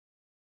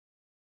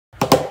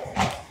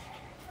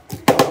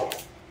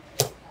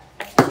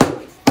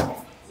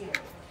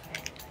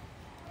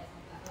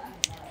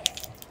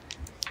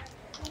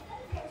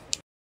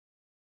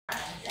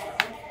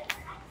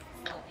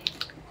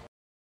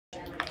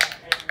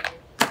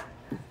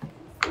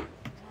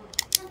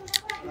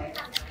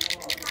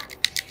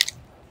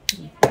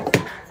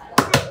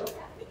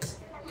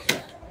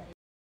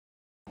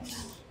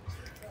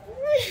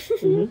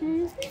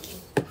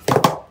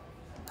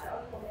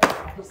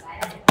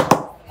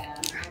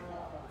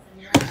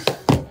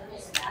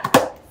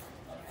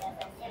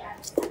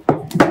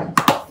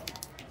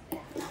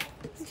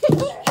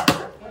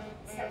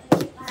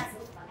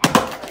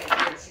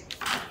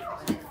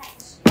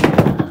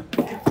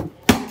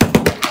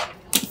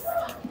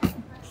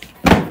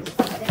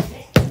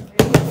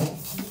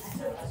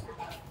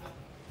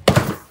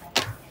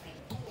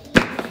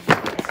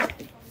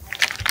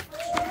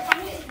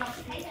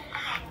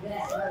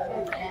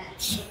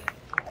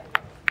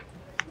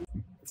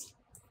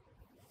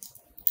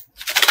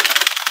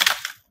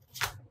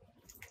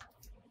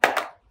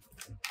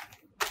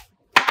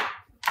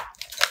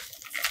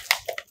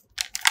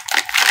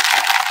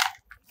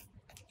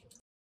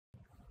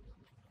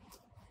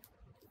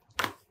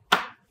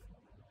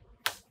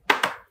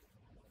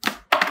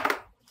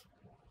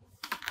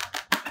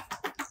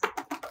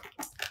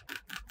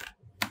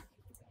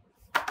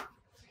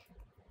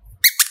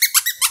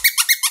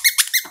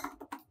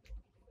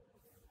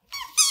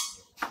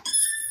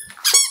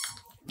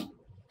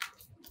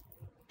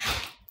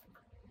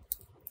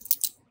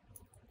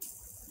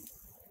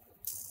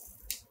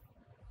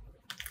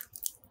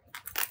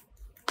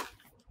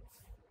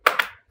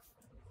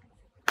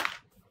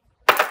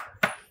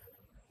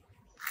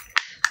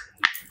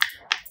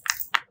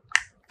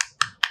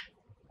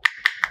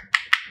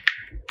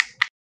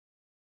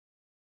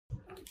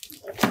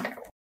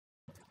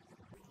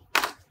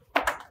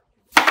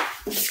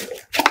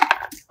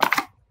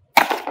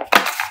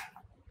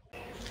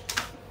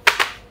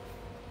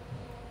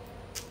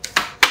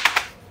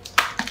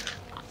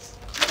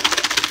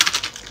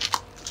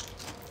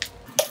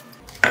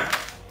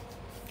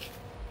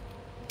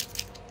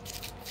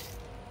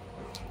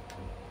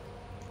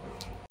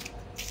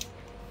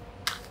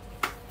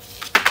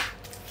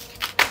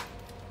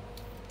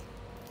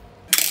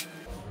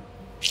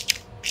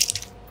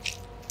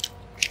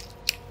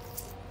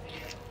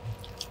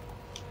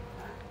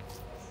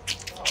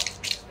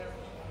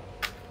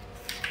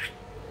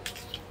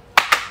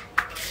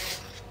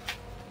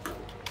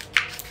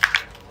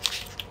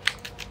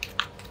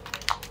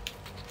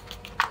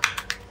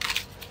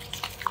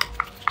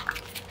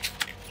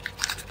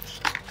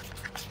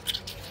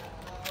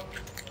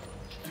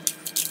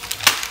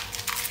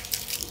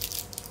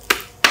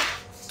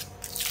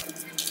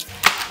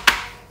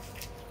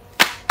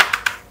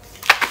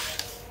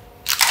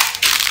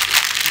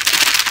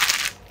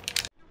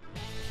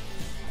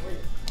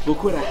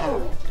Look what I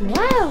have.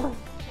 Wow!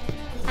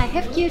 I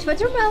have cute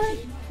watermelon.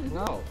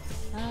 No.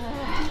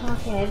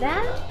 Okay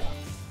then.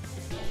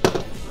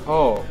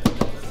 Oh.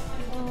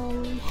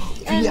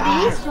 And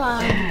VR. this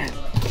one. Yeah.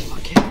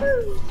 Okay.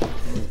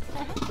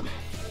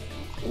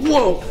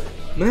 Whoa,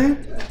 man.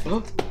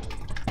 Huh?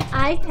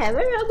 I have a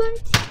robot.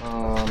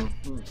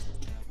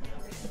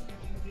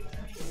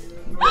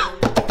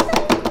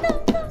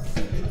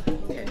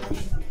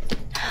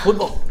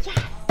 Football.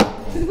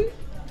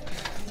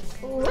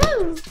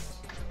 Wow!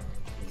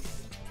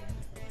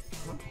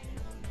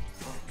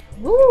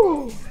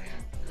 Ooh!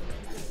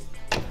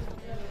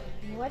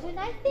 What a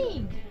nice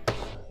thing!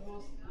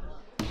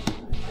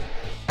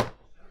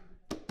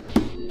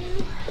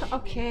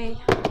 Okay.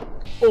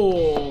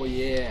 Oh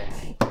yeah.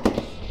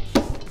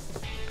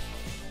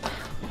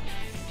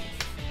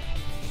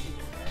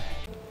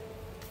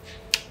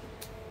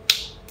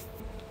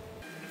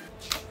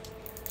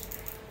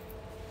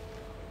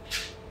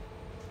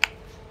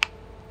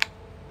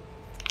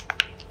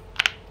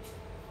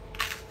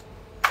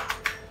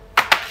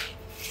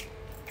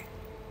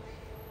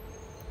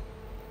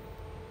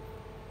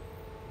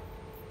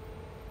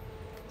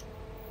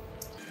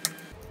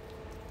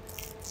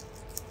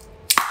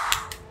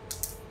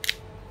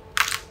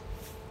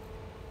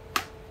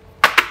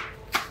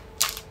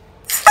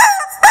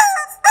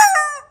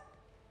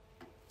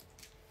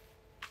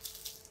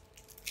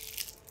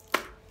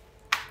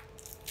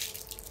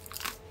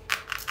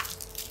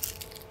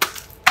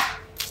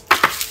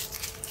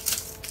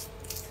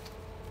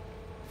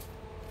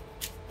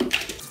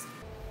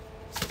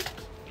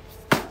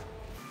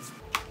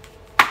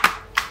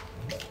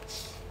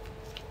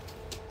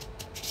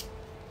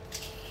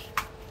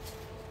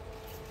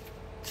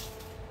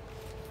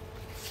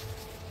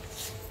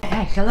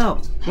 Hey, hello.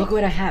 Look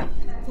what I have.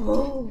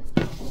 Oh.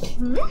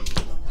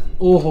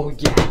 Oh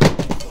yeah.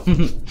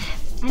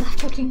 I love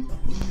cooking.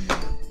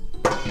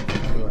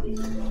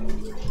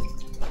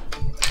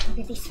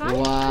 Okay, this one.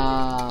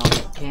 Wow.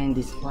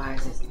 Candy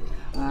spices.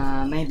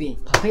 Maybe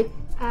puppet.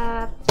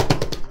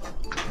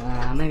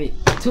 Maybe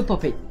 2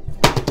 puppet.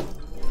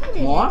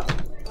 More.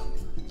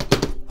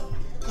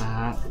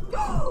 How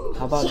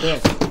about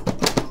this?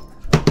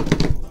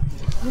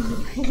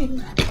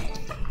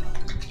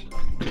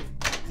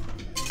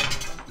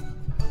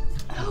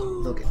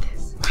 Look at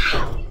this.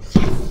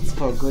 It's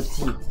for good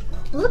tea.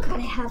 Look what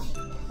I have.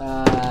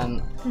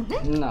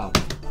 No.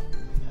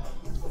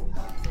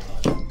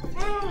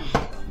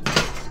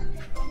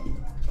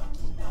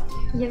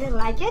 You will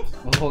like it?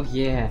 Oh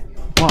yeah.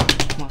 More.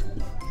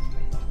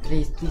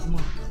 Please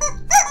more.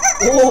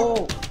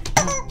 Oh!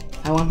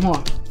 I want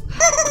more.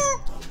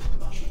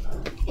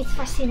 It's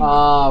for cinnamon.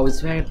 Oh, it's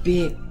very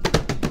big.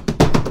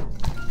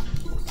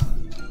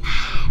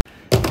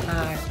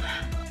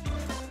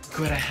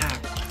 Good I have.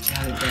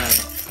 Jelly belly.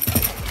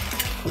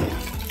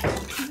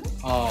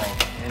 Oh,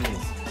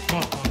 candies.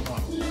 Come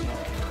on. Please.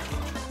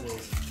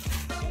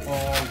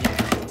 Oh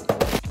yeah.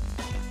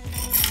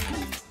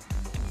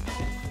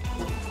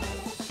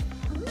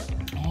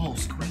 Oh,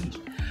 squeeze.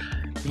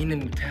 In a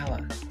Nutella.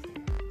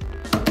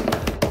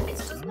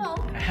 It's too small.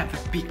 I have a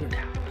big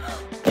Nutella.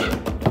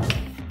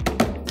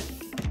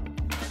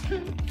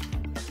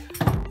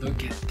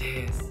 Look at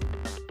this.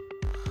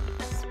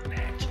 It's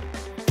magic.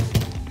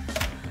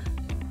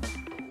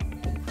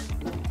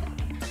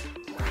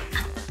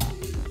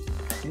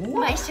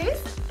 My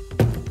shoes?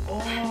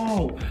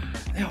 Oh,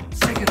 no,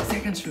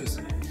 second shoes.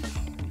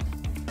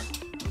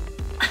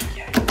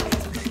 Yeah,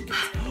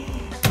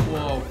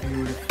 whoa,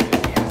 beautiful.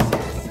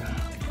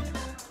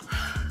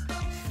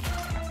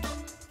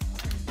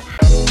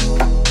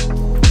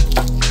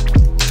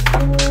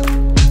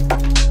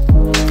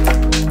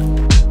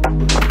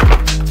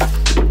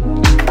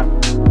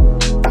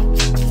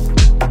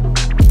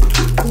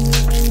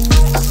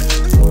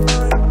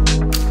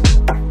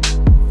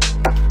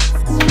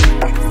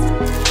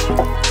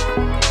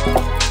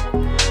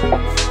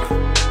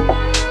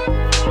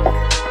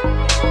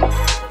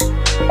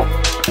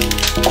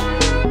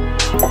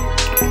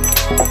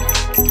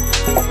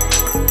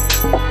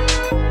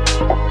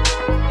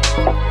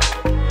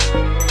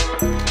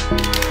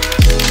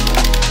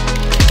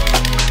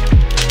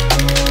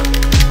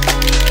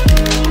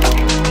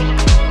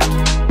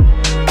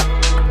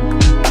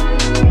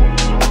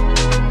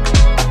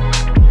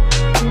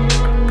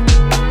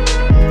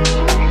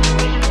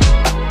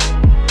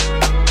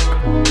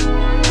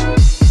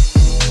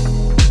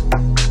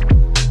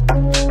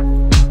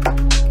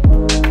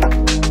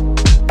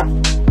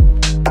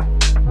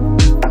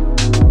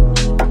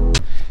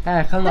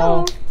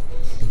 Hello.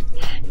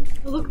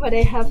 Look what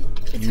I have.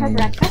 It's for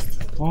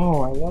breakfast.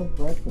 Oh, I love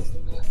breakfast.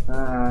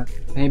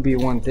 Maybe you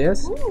want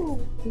this? Ooh,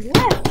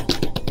 yes.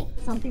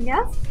 Something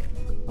else?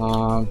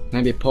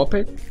 Maybe pop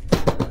it?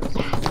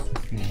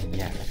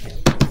 Yeah, okay.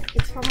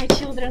 It's for my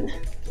children.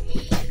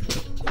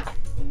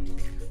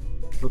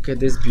 Look at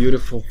these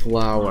beautiful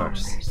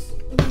flowers.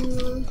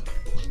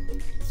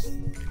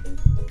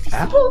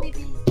 Apple?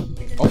 Maybe.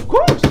 Of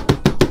course!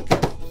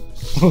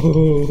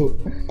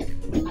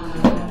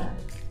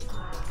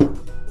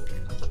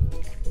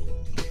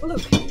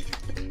 Look,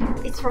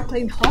 it's for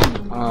clean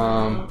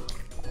home.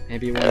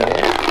 Maybe one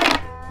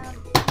there?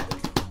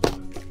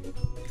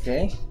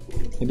 Okay.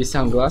 Maybe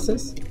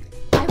sunglasses?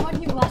 I want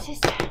new glasses.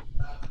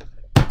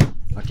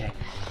 Okay.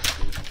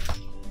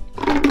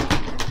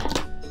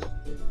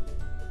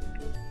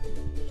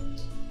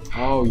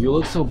 Oh, you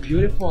look so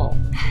beautiful.